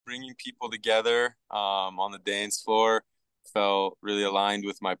bringing people together on the dance floor felt really aligned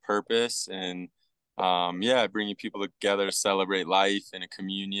with my purpose. And yeah, bringing people together to celebrate life and a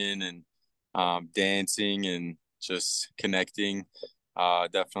communion and dancing and just connecting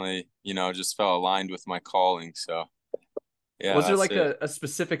definitely, just felt aligned with my calling. So yeah, Was there that's like it. a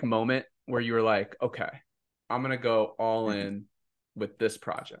specific moment where you were like, okay, I'm gonna go all in with this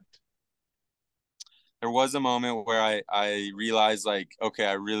project? There was a moment where I realized like, okay,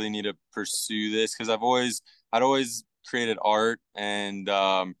 I really need to pursue this because I'd always created art and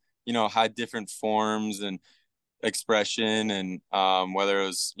had different forms and expression and whether it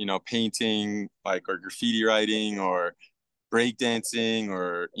was painting like or graffiti writing or breakdancing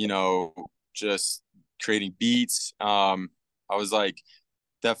or just creating beats. I was like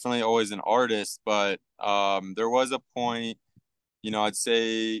definitely always an artist, but there was a point, I'd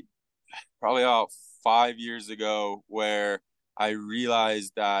say probably about 5 years ago where I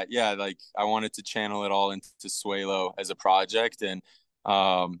realized that yeah, like I wanted to channel it all into Swayló as a project and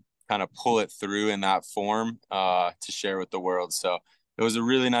kind of pull it through in that form to share with the world. So it was a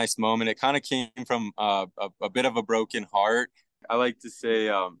really nice moment. It kind of came from a bit of a broken heart. I like to say,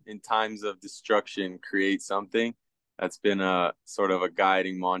 in times of destruction, create something. That's been a sort of a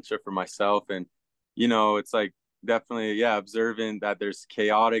guiding mantra for myself. And, it's like definitely, yeah, observing that there's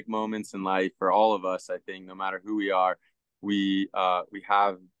chaotic moments in life for all of us. I think no matter who we are, we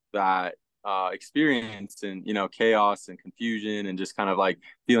have that experience and chaos and confusion and just kind of like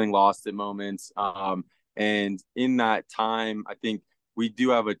feeling lost at moments. And in that time, I think we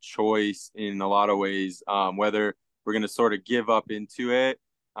do have a choice in a lot of ways, whether we're going to sort of give up into it,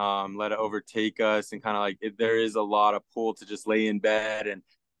 let it overtake us, and kind of like if there is a lot of pull to just lay in bed and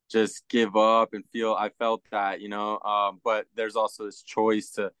just give up and feel. I felt that, but there's also this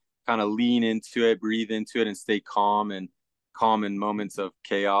choice to kind of lean into it, breathe into it, and stay calm in moments of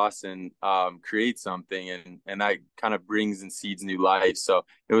chaos and create something, and that kind of brings and seeds new life. So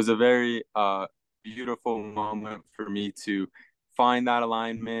it was a very beautiful moment for me to find that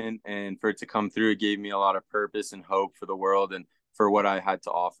alignment and for it to come through. It gave me a lot of purpose and hope for the world and for what I had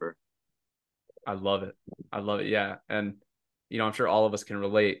to offer. I love it. I love it. Yeah. And I'm sure all of us can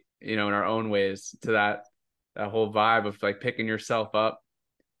relate, in our own ways to that whole vibe of like picking yourself up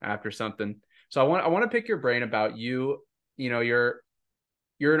after something. So I want to pick your brain about you. You're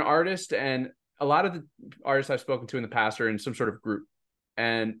an artist, and a lot of the artists I've spoken to in the past are in some sort of group.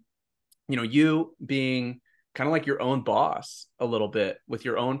 And you being kind of like your own boss a little bit with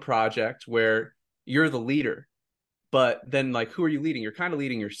your own project where you're the leader, but then like who are you leading? You're kind of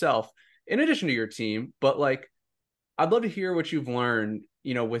leading yourself in addition to your team, but like I'd love to hear what you've learned,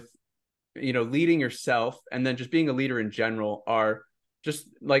 with leading yourself and then just being a leader in general are just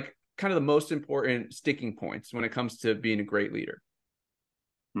like kind of the most important sticking points when it comes to being a great leader.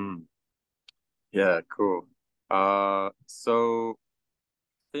 Hmm. Yeah, cool. So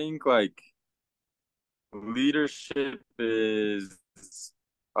I think like leadership is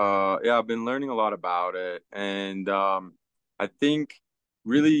yeah, I've been learning a lot about it. And I think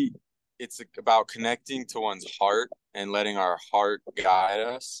really it's about connecting to one's heart and letting our heart guide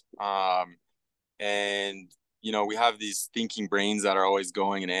us. And we have these thinking brains that are always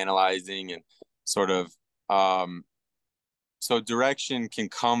going and analyzing and sort of so direction can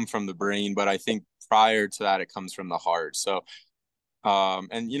come from the brain, but I think prior to that it comes from the heart. So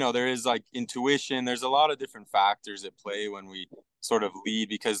and there is like intuition. There's a lot of different factors at play when we sort of lead,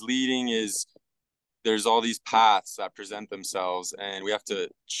 because leading is there's all these paths that present themselves and we have to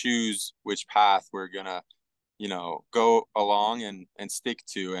choose which path we're gonna go along and stick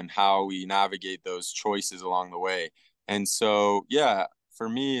to, and how we navigate those choices along the way. And so yeah, for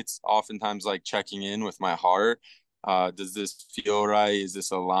me it's oftentimes like checking in with my heart. Does this feel right? Is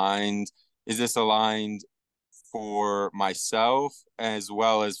this aligned for myself as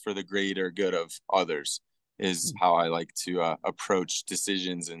well as for the greater good of others, is how I like to approach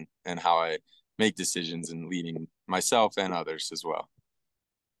decisions and how I make decisions in leading myself and others as well.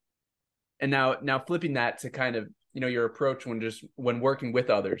 And now flipping that to kind of, your approach when working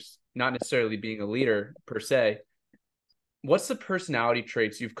with others, not necessarily being a leader per se. What's the personality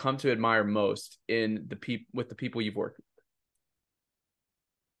traits you've come to admire most in with the people you've worked with?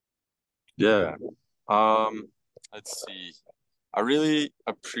 Yeah. Um, let's see. I really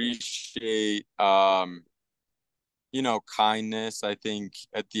appreciate kindness. I think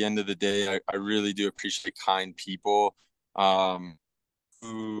at the end of the day, I really do appreciate kind people um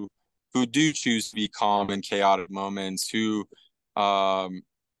who who do choose to be calm in chaotic moments, who sort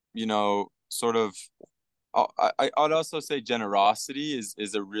of I'd also say generosity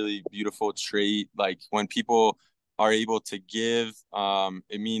is a really beautiful trait. Like when people are able to give.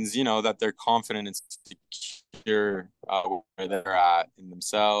 It means, you know, that they're confident and secure where they're at in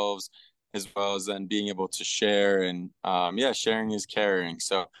themselves, as well as then being able to share. And yeah, sharing is caring.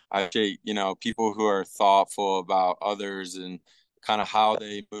 So I appreciate, you know, people who are thoughtful about others and kind of how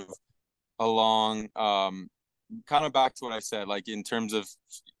they move along. Kind of back to what I said, like in terms of,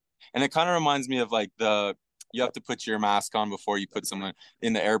 and it kind of reminds me of like the, you have to put your mask on before you put someone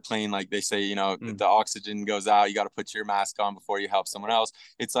in the airplane. Like they say, you know, if Mm, the oxygen goes out, you got to put your mask on before you help someone else.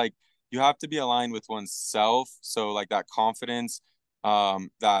 It's like you have to be aligned with oneself. So like that confidence,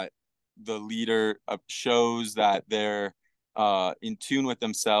 that the leader shows that they're in tune with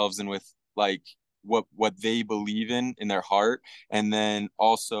themselves and with like what they believe in their heart, and then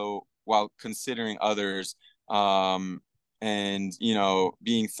also while considering others, um and you know,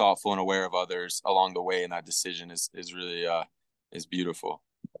 being thoughtful and aware of others along the way in that decision is really is beautiful.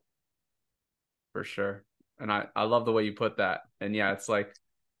 for sure. And I love the way you put that. And yeah, it's like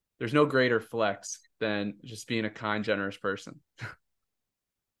there's no greater flex than just being a kind, generous person.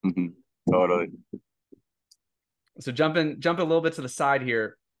 Totally. So jump a little bit to the side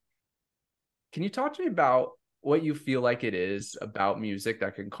here. Can you talk to me about what you feel like it is about music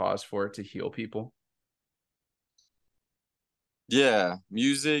that can cause for it to heal people? Yeah,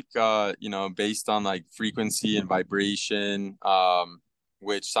 music, you know, based on like frequency and vibration,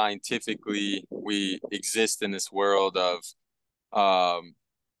 which scientifically we exist in this world of um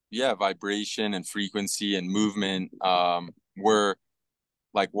yeah, vibration and frequency and movement. We're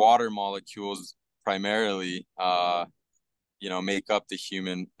like water molecules primarily, you know, make up the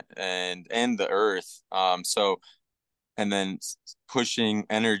human and the earth. So and then pushing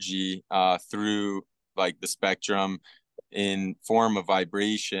energy through like the spectrum in form of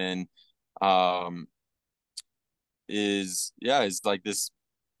vibration, um, is yeah, is like this,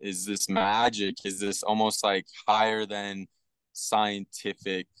 is this magic, is this almost like higher than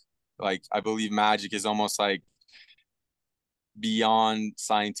scientific. Like I believe magic is almost like beyond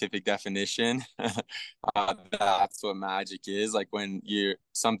scientific definition. That's what magic is. Like when you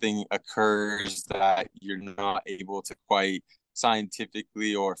something occurs that you're not able to quite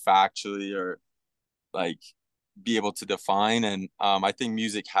scientifically or factually or like be able to define. And I think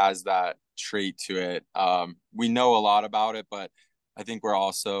music has that trait to it. We know a lot about it, but I think we're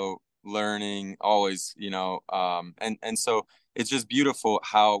also learning always, you know. And so it's just beautiful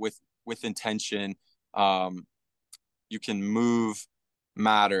how with intention, um, you can move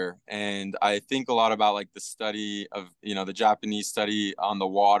matter. And I think a lot about like the study of, you know, the Japanese study on the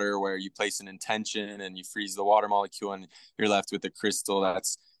water, where you place an intention and you freeze the water molecule and you're left with a crystal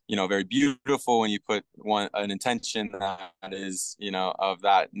that's, you know, very beautiful when you put one an intention that is, you know, of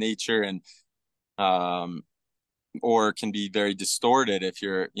that nature. And um or can be very distorted if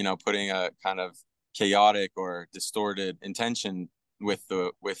you're, you know, putting a kind of chaotic or distorted intention with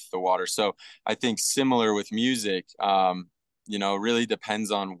the water. So I think similar with music, you know, really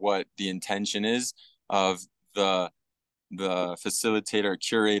depends on what the intention is of the facilitator,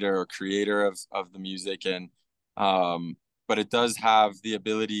 curator, or creator of the music. And but it does have the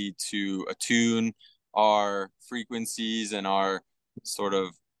ability to attune our frequencies and our sort of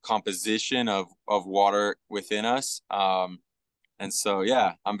composition of water within us. And so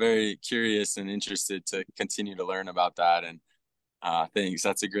yeah, I'm very curious and interested to continue to learn about that. And thanks,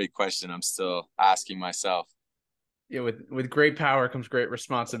 that's a great question I'm still asking myself. Yeah, with great power comes great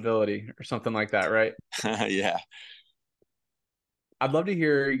responsibility or something like that, right? Yeah. I'd love to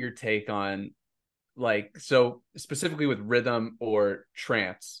hear your take on like so specifically with rhythm or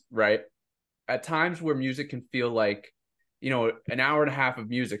trance, right? At times where music can feel like, you know, an hour and a half of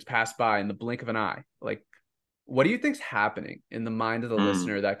music's passed by in the blink of an eye. Like, what do you think's happening in the mind of the Mm.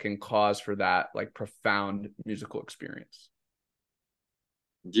 listener that can cause for that like profound musical experience?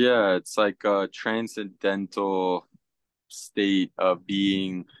 Yeah, it's like a transcendental state of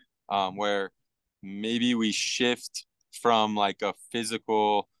being, where maybe we shift from like a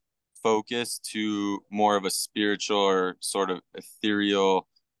physical focus to more of a spiritual or sort of ethereal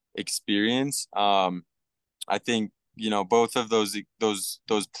experience. I think, you know, both of those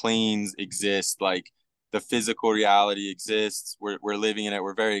planes exist. Like the physical reality exists. We're living in it.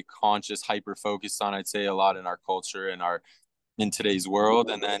 We're very conscious, hyper focused on, I'd say, a lot in our culture and our in today's world.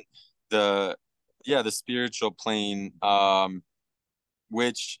 And then the yeah, the spiritual plane,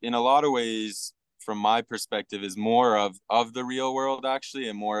 which in a lot of ways, from my perspective, is more of the real world actually,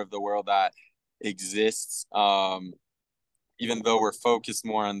 and more of the world that exists. Even though we're focused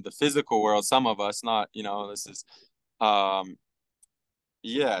more on the physical world, some of us, not, you know, this is um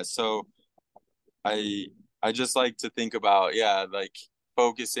yeah. So I I just like to think about, yeah, like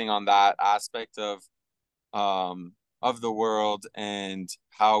focusing on that aspect of of the world and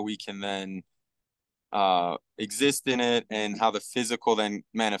how we can then exist in it, and how the physical then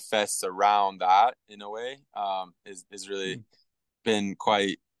manifests around that in a way, is really been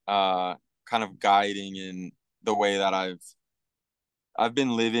quite kind of guiding in the way that I've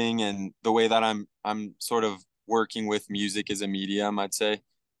been living, and the way that I'm sort of working with music as a medium, I'd say.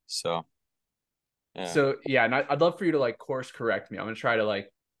 So yeah. So yeah, and I'd love for you to like course correct me. I'm gonna try to like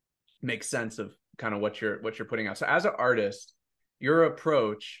make sense of kind of what you're putting out. So as an artist, your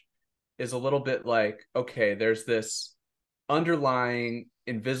approach is a little bit like, okay, there's this underlying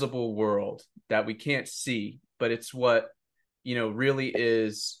invisible world that we can't see, but it's what, really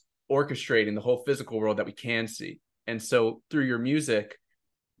is orchestrating the whole physical world that we can see. And so through your music,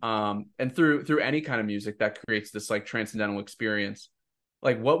 and through any kind of music that creates this like transcendental experience,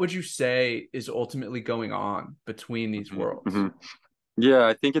 like what would you say is ultimately going on between these Mhm, worlds? mhm. Yeah,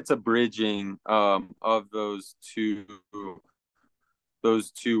 I think it's a bridging of those two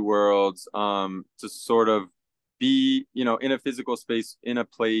worlds, to sort of be, in a physical space, in a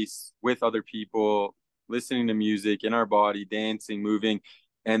place with other people, listening to music in our body, dancing, moving.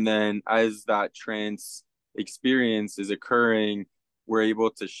 And then as that trance experience is occurring, we're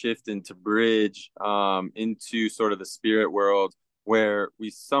able to shift into bridge, into sort of the spirit world, where we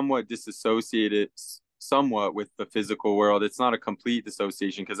somewhat disassociate it somewhat with the physical world. It's not a complete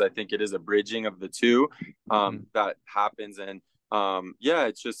dissociation, because I think it is a bridging of the two, Mm-hmm. that happens. And yeah,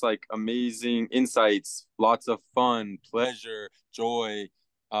 it's just like amazing insights, lots of fun, pleasure, joy,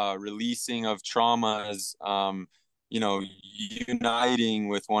 releasing of traumas, uniting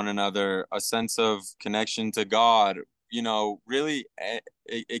with one another, a sense of connection to God. Really,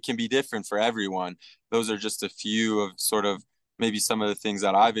 it can be different for everyone. Those are just a few of sort of maybe some of the things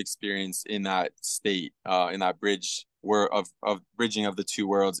that I've experienced in that state, in that bridge where of bridging of the two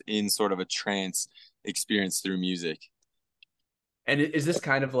worlds in sort of a trance experience through music. And is this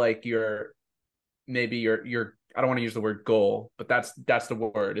kind of like your maybe your I don't want to use the word goal, but that's the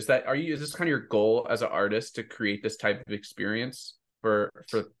word. Is this kind of your goal as an artist to create this type of experience for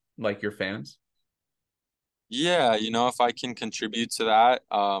like your fans? Yeah, if I can contribute to that,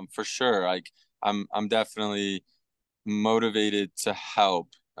 for sure. Like I'm definitely motivated to help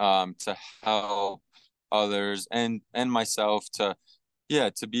others and myself to, yeah,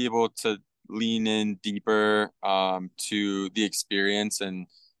 to be able to lean in deeper, to the experience, and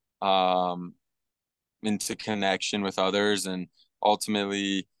um, into connection with others, and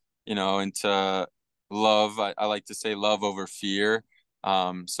ultimately, into love. I like to say love over fear.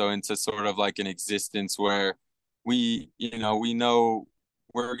 So into sort of like an existence where we know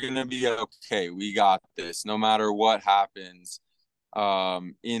we're gonna be okay. We got this, no matter what happens,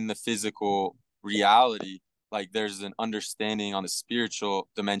 in the physical reality. Like there's an understanding on the spiritual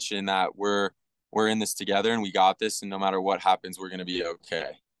dimension that we're in this together, and we got this, and no matter what happens, we're gonna be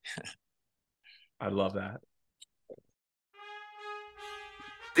okay. I love that.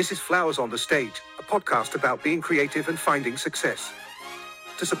 This is Flowers on the Stage, a podcast about being creative and finding success.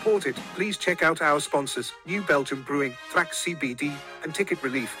 To support it, please check out our sponsors, New Belgium Brewing, Thrax CBD, and Ticket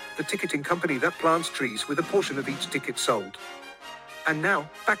Relief, the ticketing company that plants trees with a portion of each ticket sold. And now,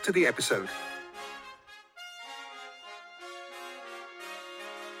 back to the episode.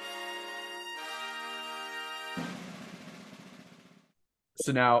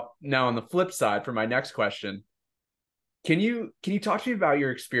 So now on the flip side for my next question, can you talk to me about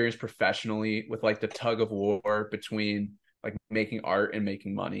your experience professionally with like the tug of war between like making art and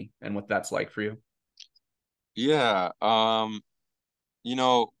making money and what that's like for you? Yeah. You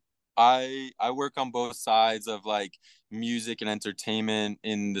know, I work on both sides of like music and entertainment,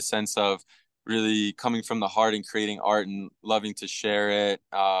 in the sense of really coming from the heart and creating art and loving to share it.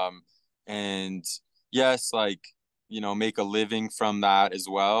 And yes, like, make a living from that as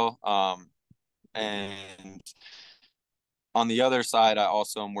well. And on the other side, I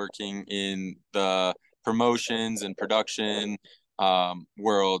also am working in the promotions and production,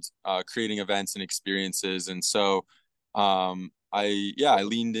 world, creating events and experiences. And so, I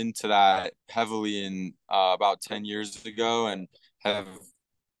leaned into that heavily in, about 10 years ago, and have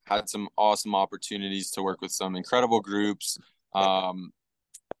had some awesome opportunities to work with some incredible groups. Um,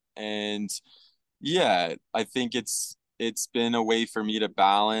 and yeah, I think it's been a way for me to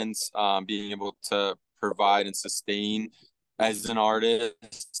balance, being able to provide and sustain as an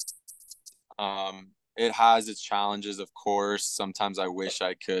artist. It has its challenges, of course. Sometimes I wish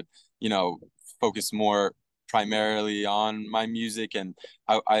I could, you know, focus more primarily on my music, and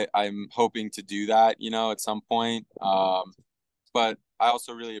I'm hoping to do that, at some point. But I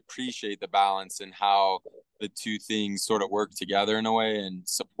also really appreciate the balance and how the two things sort of work together in a way, and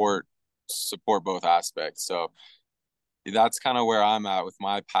support both aspects. So that's kind of where I'm at with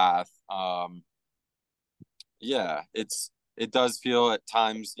my path. Yeah, it does feel at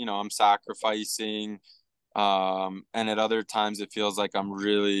times, I'm sacrificing, and at other times it feels like I'm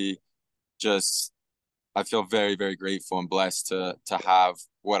really just I feel very, very grateful and blessed to have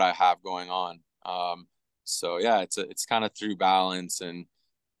what I have going on. So yeah, it's kind of through balance and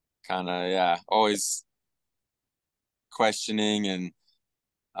kind of, yeah, always questioning and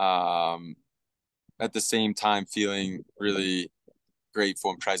um at the same time feeling really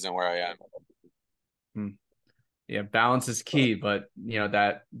grateful and present where I am. Hmm. Yeah, balance is key, but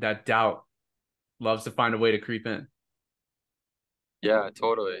that doubt loves to find a way to creep in. Yeah,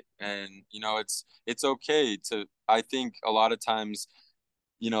 totally. And it's okay to I think a lot of times,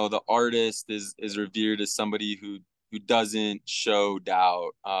 the artist is revered as somebody who doesn't show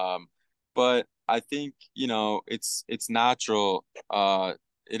doubt. But I think, it's natural,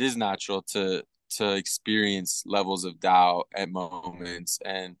 it is natural to experience levels of doubt at moments.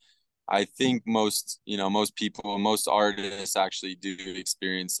 And I think most people, most artists actually do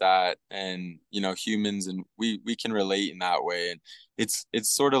experience that, and humans, and we can relate in that way. And it's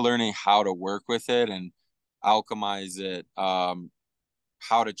sort of learning how to work with it and alchemize it,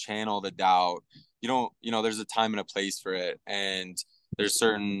 how to channel the doubt. You don't, there's a time and a place for it, and there's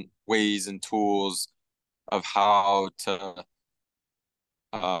certain ways and tools of how to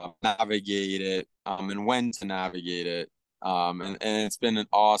navigate it, and when to navigate it. And it's been an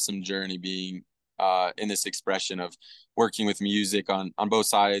awesome journey being in this expression of working with music on both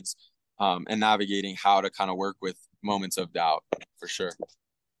sides, and navigating how to kind of work with moments of doubt for sure.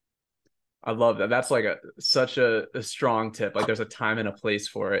 I love that. That's like such a strong tip. Like there's a time and a place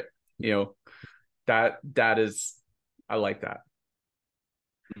for it. You know, that is I like that.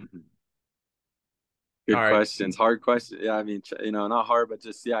 Mhm. All Good right. questions. Hard questions. Yeah, I mean, not hard, but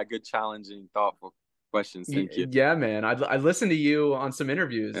just, yeah, good, challenging, thoughtful questions. Thank you. Yeah, man. I listened to you on some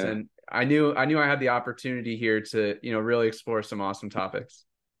interviews Yeah. and I knew I had the opportunity here to, really explore some awesome topics.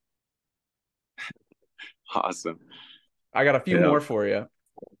 Awesome. I got a few Yeah. more for you.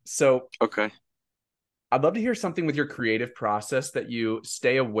 So Okay. I'd love to hear something with your creative process that you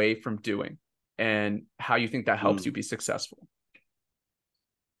stay away from doing and how you think that helps you Mm. be successful.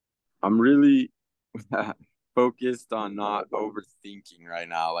 I'm really focused on not overthinking right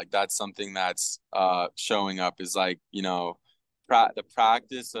now. Like that's something that's showing up is like, the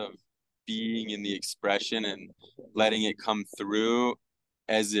practice of being in the expression and letting it come through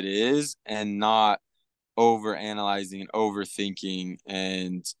as it is, and not over analyzing and overthinking.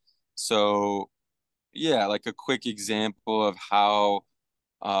 And so, yeah, like a quick example of how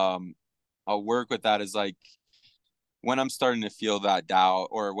um I'll work with that is like when I'm starting to feel that doubt,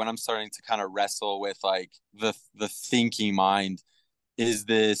 or when I'm starting to kind of wrestle with like the thinking mind, is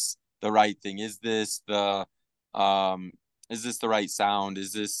this the right thing? Um is this the right sound?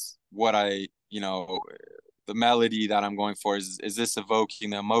 Is this what the melody that I'm going for, is this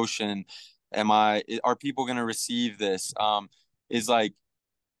evoking the emotion? Are people going to receive this? Is like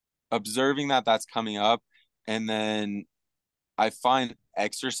observing that's coming up, and then I find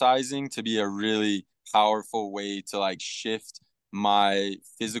exercising to be a really powerful way to like shift my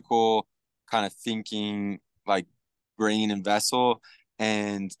physical kind of thinking, like brain and vessel,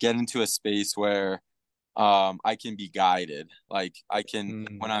 and get into a space where I can be guided. Like I can,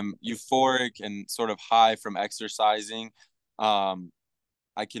 Mm, when I'm euphoric and sort of high from exercising, um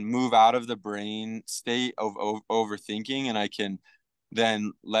I can move out of the brain state of overthinking, and I can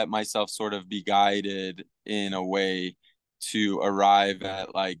then let myself sort of be guided in a way to arrive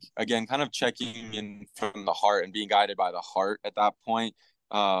at, like, again, kind of checking in from the heart and being guided by the heart at that point.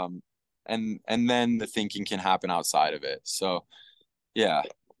 Um, and then the thinking can happen outside of it. So yeah.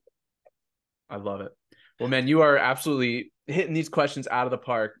 I love it. Well, man, you are absolutely hitting these questions out of the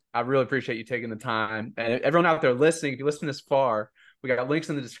park. I really appreciate you taking the time. And everyone out there listening, if you listen this far, we got links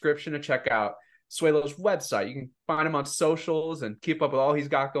in the description to check out Swayló's website. You can find him on socials and keep up with all he's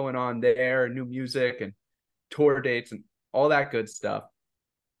got going on there, new music and tour dates and all that good stuff.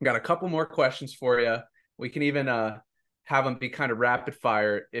 Got a couple more questions for you. We can even have them be kind of rapid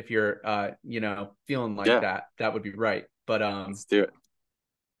fire if you're feeling like Yeah, that. That would be right. But let's do it.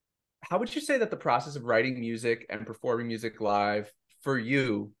 how would you say that the process of writing music and performing music live for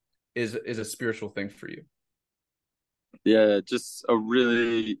you is a spiritual thing for you? Yeah, just a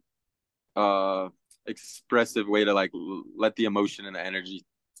really uh expressive way to like let the emotion and the energy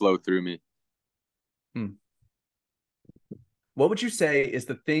flow through me. Hmm. What would you say is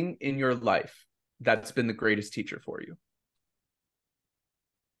the thing in your life that's been the greatest teacher for you?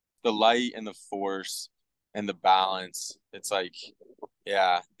 The light and the force and the balance. It's like,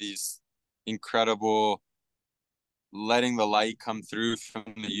 yeah, these incredible letting the light come through from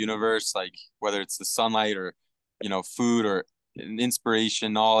the universe, like whether it's the sunlight or, food or an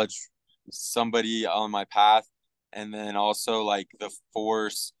inspiration, knowledge, somebody on my path. And then also like the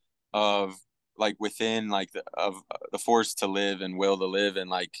force of like within like the force to live and will to live, and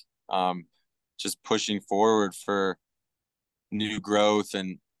like just pushing forward for new growth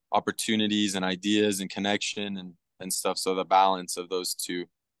and opportunities and ideas and connection and stuff. So the balance of those two.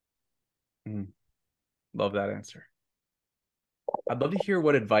 Love that answer. I'd love to hear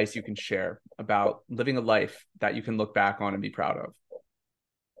what advice you can share about living a life that you can look back on and be proud of.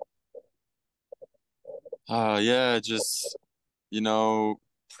 Yeah, just,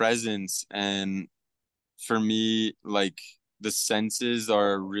 presence. And for me, like the senses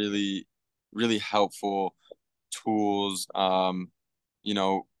are really, really helpful tools.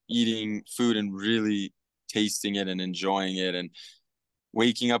 Eating food and really tasting it and enjoying it, and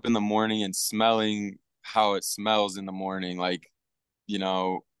waking up in the morning and smelling how it smells in the morning, like,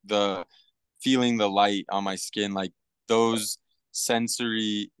 the feeling the light on my skin, like those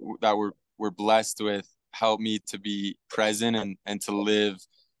sensory that we're blessed with help me to be present and to live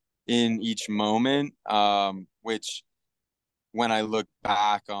in each moment, which when I look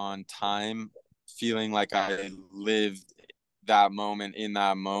back on time, feeling like I lived that moment in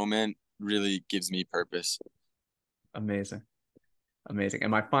that moment really gives me purpose. Amazing. Amazing.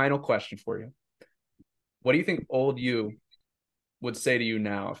 And my final question for you. What do you think old you would say to you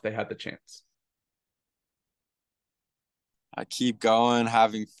now if they had the chance? I keep going,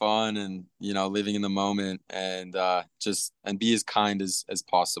 having fun, and living in the moment, and just and be as kind as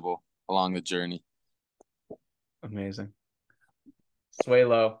possible along the journey. Amazing.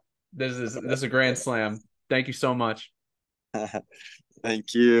 Swayló, this is a grand slam. Thank you so much.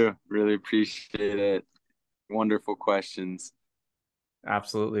 Thank you. Really appreciate it. Wonderful questions.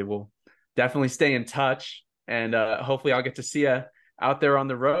 Absolutely. We'll definitely stay in touch, and hopefully I'll get to see you out there on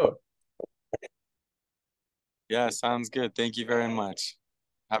the road. Yeah, sounds good. Thank you very much.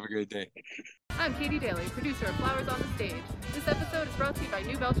 Have a great day. I'm Katie Daly, producer of Flowers on the Stage. This episode is brought to you by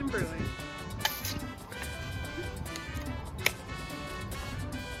New Belgium Brewing.